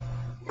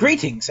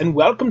Greetings and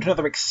welcome to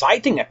another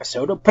exciting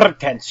episode of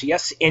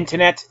Pretentious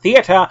Internet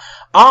Theatre.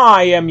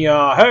 I am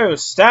your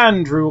host,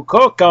 Andrew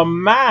Cook, a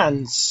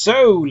man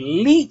so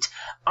elite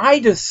I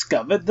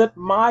discovered that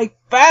my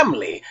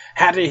family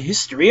had a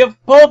history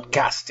of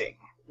podcasting.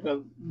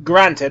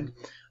 Granted,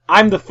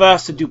 I'm the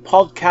first to do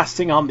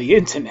podcasting on the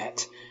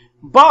internet,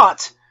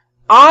 but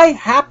I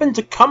happened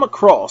to come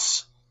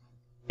across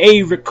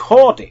a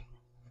recording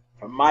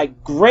from my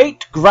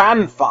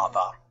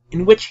great-grandfather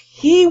in which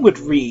he would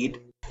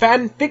read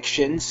fan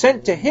fiction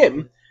sent to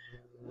him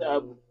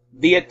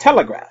via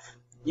telegraph.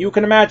 You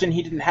can imagine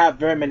he didn't have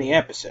very many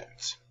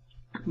episodes.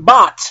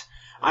 But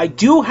I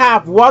do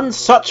have one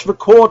such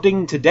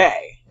recording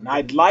today, and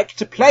I'd like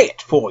to play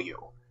it for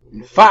you.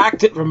 In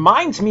fact, it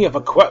reminds me of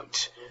a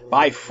quote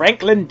by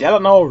Franklin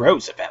Delano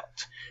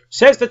Roosevelt. It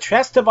says, "The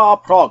test of our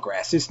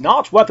progress is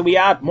not whether we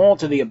add more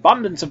to the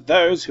abundance of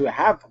those who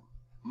have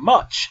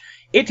much.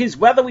 It is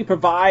whether we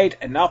provide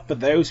enough for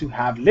those who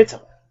have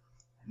little."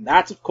 And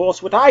that's, of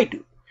course, what I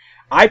do.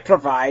 I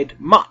provide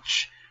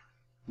much,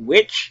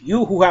 which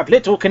you who have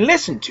little can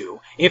listen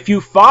to if you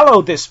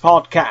follow this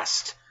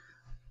podcast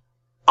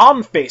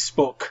on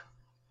Facebook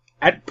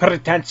at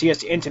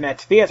Pretentious Internet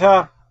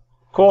Theatre,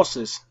 of course,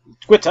 there's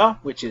Twitter,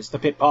 which is The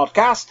Pit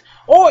Podcast,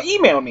 or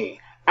email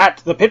me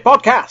at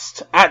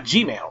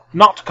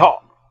thepitpodcast@gmail.com.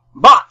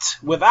 But,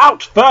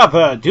 without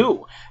further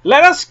ado,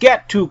 let us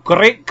get to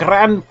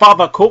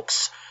Great-Grandfather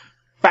Cook's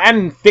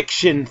Fan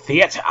Fiction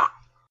Theatre.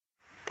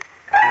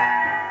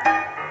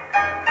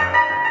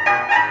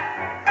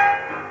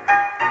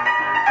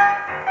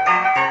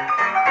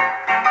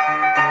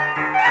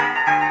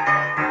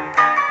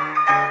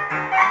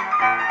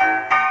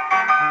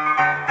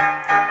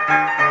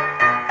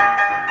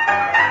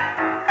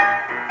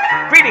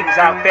 Greetings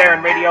out there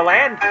in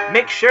Radioland.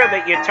 Make sure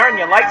that you turn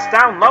your lights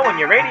down low and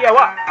your radio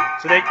up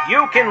so that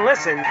you can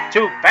listen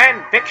to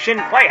Fan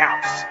Fiction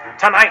Playhouse.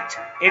 Tonight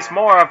is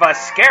more of a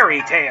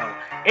scary tale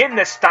in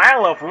the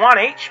style of one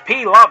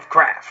H.P.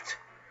 Lovecraft.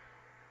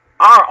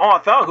 Our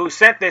author who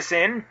sent this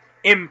in,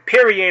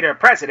 Imperator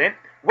President,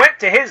 went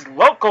to his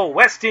local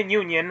Western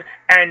Union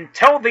and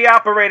told the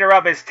operator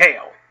of his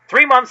tale.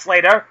 3 months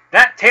later,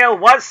 that tale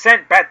was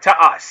sent back to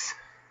us.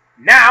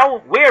 Now,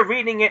 we're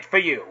reading it for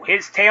you,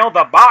 his tale,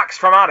 The Box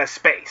from Outer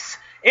Space.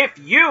 If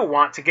you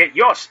want to get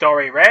your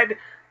story read,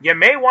 you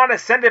may want to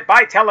send it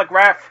by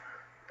telegraph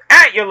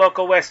at your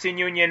local Western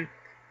Union,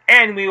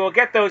 and we will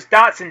get those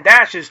dots and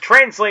dashes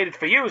translated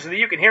for you so that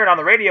you can hear it on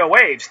the radio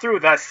waves through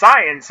the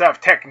science of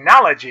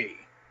technology.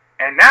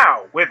 And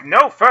now, with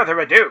no further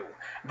ado,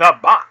 The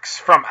Box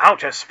from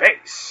Outer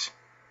Space.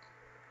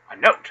 A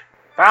note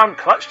found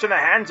clutched in the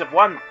hands of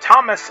one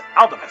Thomas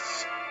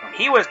Aldovus. When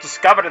he was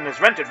discovered in his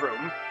rented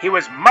room, he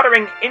was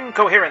muttering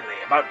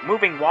incoherently about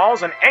moving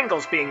walls and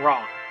angles being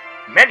wrong.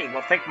 Many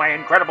will think my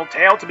incredible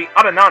tale to be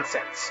utter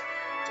nonsense,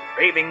 the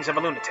ravings of a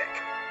lunatic.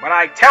 When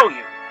I tell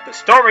you the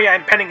story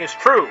I'm penning is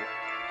true,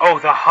 oh,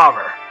 the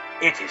horror,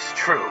 it is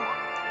true.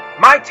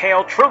 My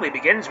tale truly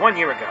begins 1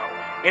 year ago,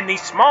 in the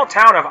small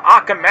town of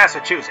Ockham,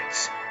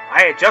 Massachusetts.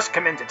 I had just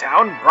come into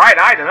town,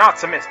 bright-eyed and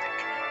optimistic,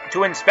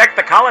 to inspect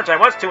the college I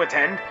was to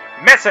attend,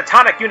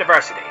 Massachusetts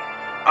University.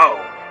 Oh,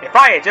 if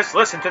I had just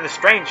listened to the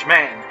strange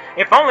man,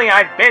 if only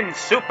I'd been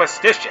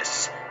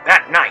superstitious.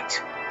 That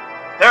night,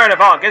 3rd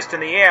of August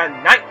in the year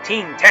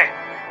 1910,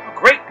 a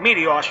great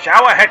meteor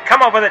shower had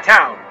come over the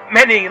town,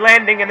 many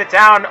landing in the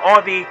town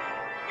or the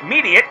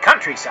immediate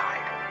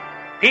countryside.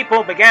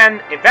 People began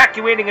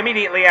evacuating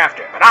immediately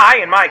after, but I,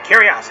 in my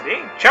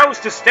curiosity, chose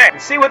to stay and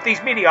see what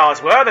these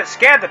meteors were that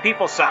scared the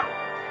people so.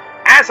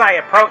 As I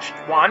approached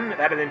one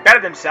that had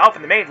embedded himself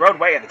in the main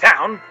roadway of the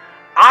town,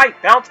 I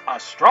felt a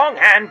strong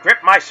hand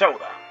grip my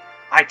shoulder.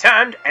 I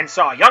turned and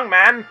saw a young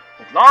man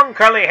with long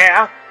curly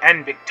hair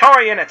and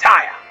Victorian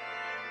attire.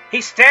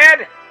 He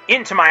stared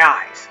into my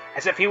eyes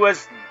as if he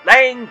was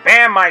laying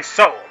bare my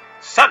soul.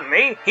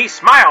 Suddenly, he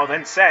smiled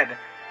and said,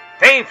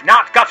 "They've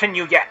not gotten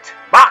you yet,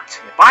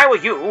 but if I were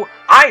you,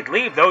 I'd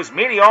leave those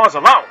meteors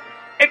alone.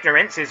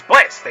 Ignorance is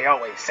bliss, they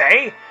always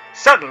say."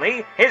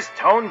 Suddenly, his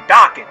tone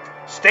darkened.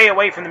 "Stay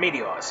away from the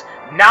meteors.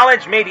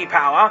 Knowledge may be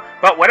power,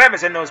 but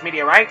whatever's in those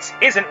meteorites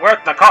isn't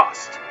worth the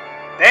cost."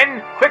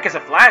 Then, quick as a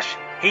flash,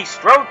 he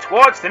strode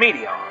towards the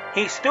meteor.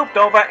 He stooped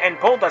over and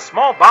pulled a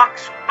small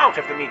box out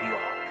of the meteor.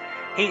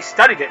 He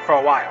studied it for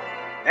a while.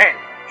 Then,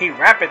 he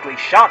rapidly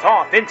shot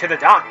off into the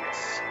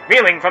darkness.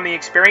 Reeling from the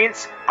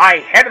experience, I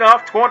headed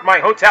off toward my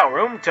hotel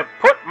room to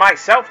put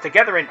myself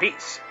together in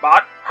peace.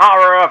 But,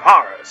 horror of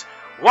horrors,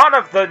 one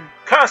of the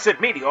cursed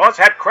meteors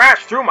had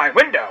crashed through my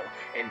window,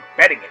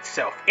 embedding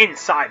itself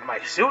inside my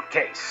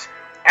suitcase.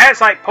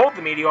 As I pulled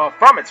the meteor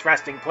from its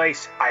resting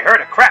place, I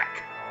heard a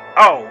crack.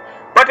 Oh,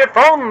 but if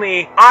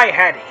only I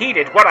had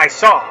heeded what I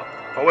saw,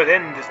 for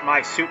within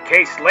my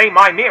suitcase lay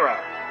my mirror,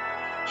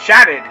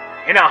 shattered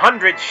in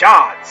 100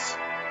 shards.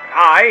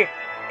 I,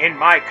 in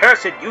my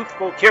cursed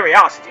youthful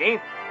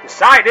curiosity,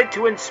 decided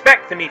to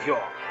inspect the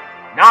meteor,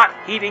 not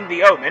heeding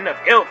the omen of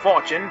ill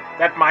fortune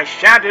that my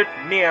shattered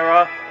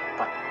mirror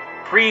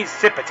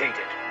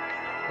precipitated.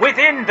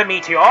 Within the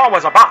meteor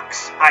was a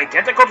box,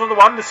 identical to the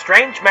one the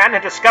strange man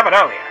had discovered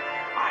earlier.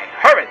 I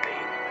hurriedly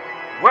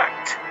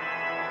worked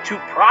to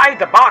pry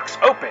the box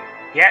open,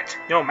 yet,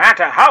 no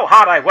matter how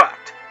hard I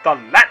worked, the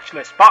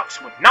latchless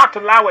box would not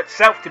allow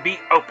itself to be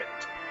opened.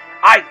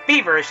 I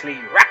feverishly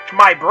racked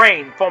my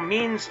brain for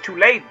means to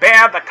lay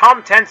bare the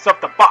contents of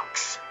the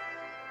box.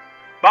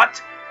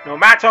 But, no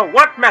matter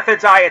what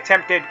methods I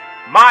attempted,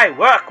 my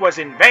work was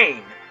in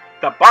vain.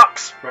 The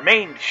box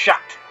remained shut.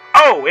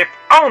 Oh, if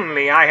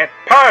only I had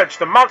purged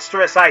the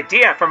monstrous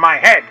idea from my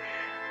head!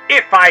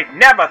 If I'd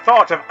never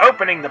thought of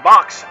opening the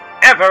box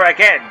ever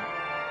again!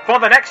 For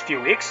the next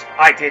few weeks,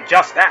 I did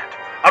just that,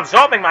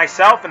 absorbing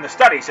myself in the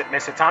studies at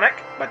Miskatonic.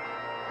 But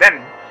then,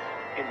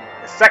 in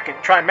the second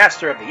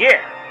trimester of the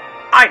year,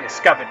 I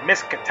discovered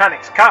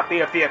Miskatonic's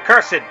copy of the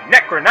accursed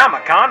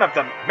Necronomicon of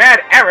the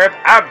mad Arab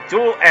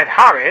Abdul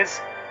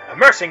Adhariz.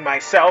 Immersing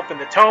myself in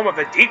the tome of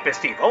the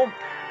deepest evil,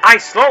 I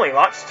slowly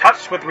lost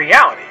touch with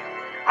reality.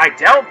 I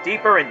delved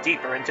deeper and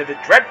deeper into the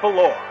dreadful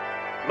lore,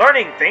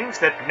 learning things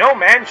that no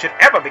man should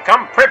ever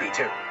become privy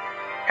to.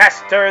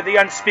 Hester the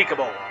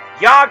Unspeakable,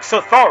 Yog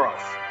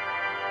Sothoth,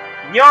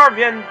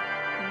 Nyarvin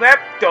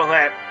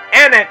Leptolep,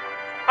 and an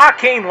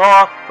arcane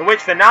law for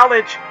which the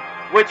knowledge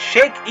would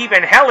shake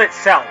even hell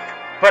itself.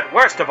 But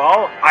worst of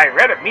all, I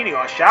read of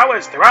meteor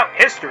showers throughout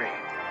history,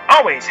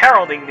 always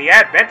heralding the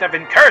advent of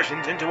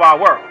incursions into our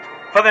world.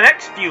 For the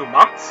next few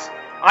months,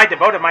 I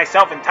devoted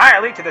myself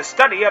entirely to the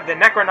study of the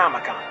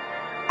Necronomicon.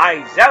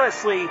 I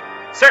zealously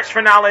searched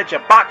for knowledge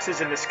of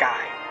boxes in the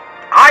sky.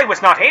 I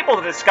was not able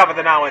to discover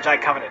the knowledge I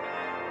coveted.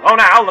 Oh,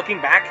 now,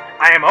 looking back,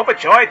 I am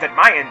overjoyed that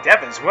my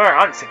endeavors were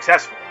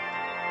unsuccessful.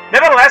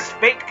 Nevertheless,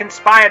 fate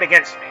conspired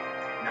against me.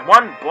 And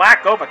one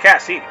black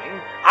overcast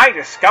evening, I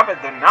discovered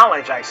the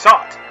knowledge I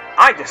sought.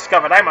 I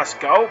discovered I must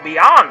go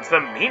beyond the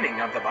meaning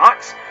of the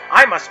box.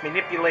 I must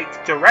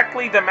manipulate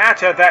directly the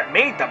matter that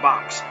made the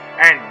box,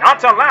 and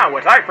not allow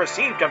what I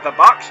perceived of the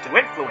box to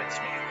influence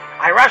me.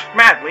 I rushed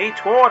madly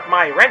toward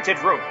my rented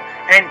room,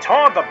 and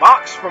tore the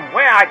box from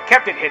where I'd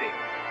kept it hidden.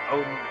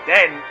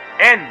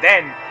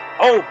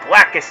 Oh,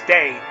 blackest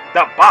day,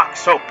 the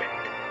box opened.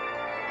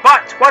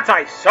 But what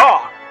I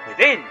saw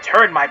within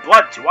turned my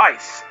blood to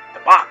ice. The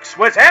box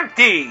was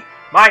empty.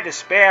 My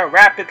despair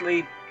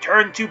rapidly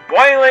turned to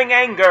boiling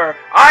anger.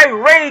 I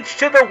raged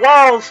to the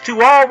walls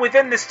to all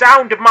within the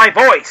sound of my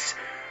voice.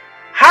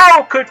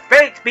 How could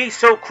fate be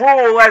so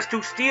cruel as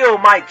to steal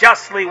my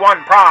justly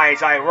won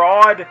prize? I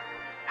roared.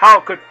 How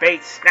could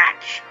fate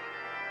snatch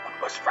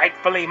what was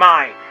rightfully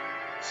mine?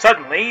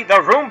 Suddenly,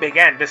 the room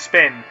began to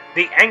spin.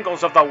 The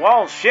angles of the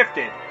walls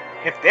shifted.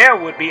 If there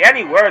would be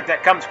any word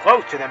that comes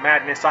close to the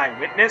madness I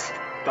witnessed,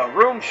 the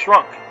room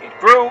shrunk. It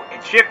grew,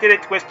 it shifted,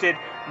 it twisted.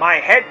 My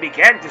head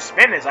began to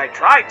spin as I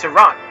tried to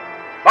run.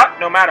 But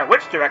no matter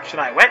which direction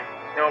I went,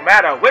 no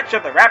matter which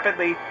of the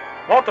rapidly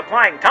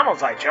multiplying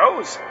tunnels I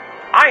chose,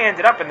 I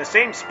ended up in the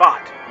same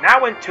spot,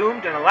 now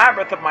entombed in a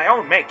labyrinth of my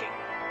own making.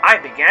 I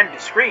began to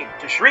scream,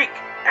 to shriek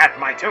at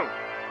my tomb.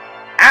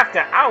 After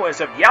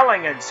hours of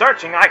yelling and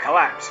searching, I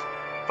collapsed,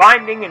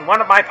 finding in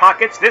one of my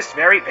pockets this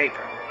very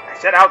paper. I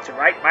set out to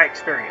write my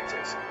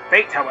experiences.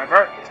 Fate,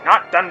 however, is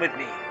not done with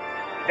me.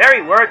 The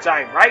very words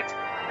I write,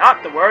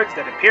 not the words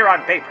that appear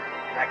on paper,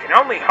 and I can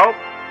only hope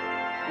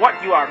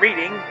what you are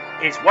reading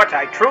is what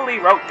I truly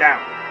wrote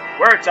down.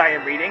 Words I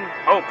am reading,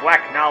 oh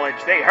black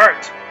knowledge, they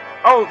hurt.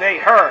 Oh, they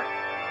hurt.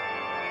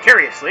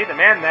 Curiously, the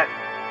man that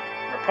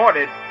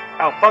reported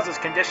Alfuzz's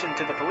condition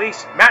to the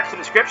police matched the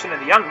description of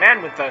the young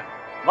man with the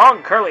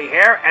long curly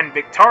hair and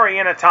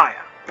Victorian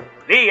attire.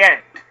 The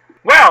end.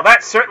 Well,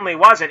 that certainly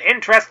was an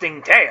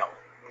interesting tale.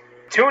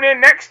 Tune in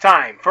next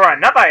time for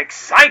another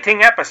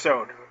exciting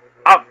episode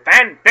of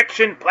Fan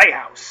Fiction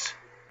Playhouse.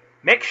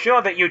 Make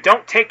sure that you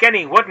don't take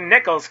any wooden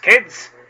nickels, kids.